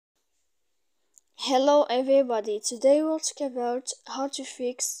Hello everybody, today we'll talk about how to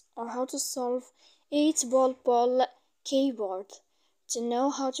fix or how to solve 8-ball keyboard. To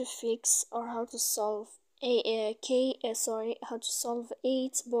know how to fix or how to solve how to solve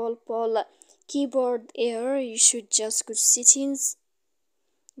 8-ball keyboard error, you should just go to settings.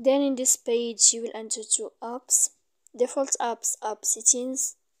 Then in this page you will enter to apps, default apps, app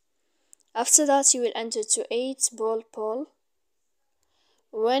settings. After that you will enter to 8-ball.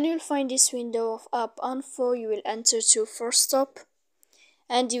 When you'll find this window of app info, you will enter to force stop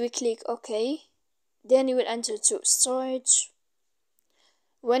and you will click OK. Then you will enter to storage.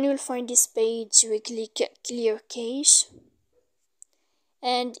 When you will find this page, you will click clear cache.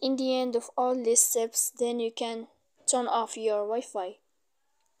 And in the end of all these steps, then you can turn off your Wi-Fi.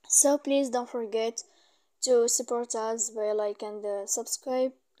 So please don't forget to support us by like and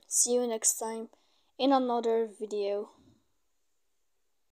subscribe. See you next time in another video.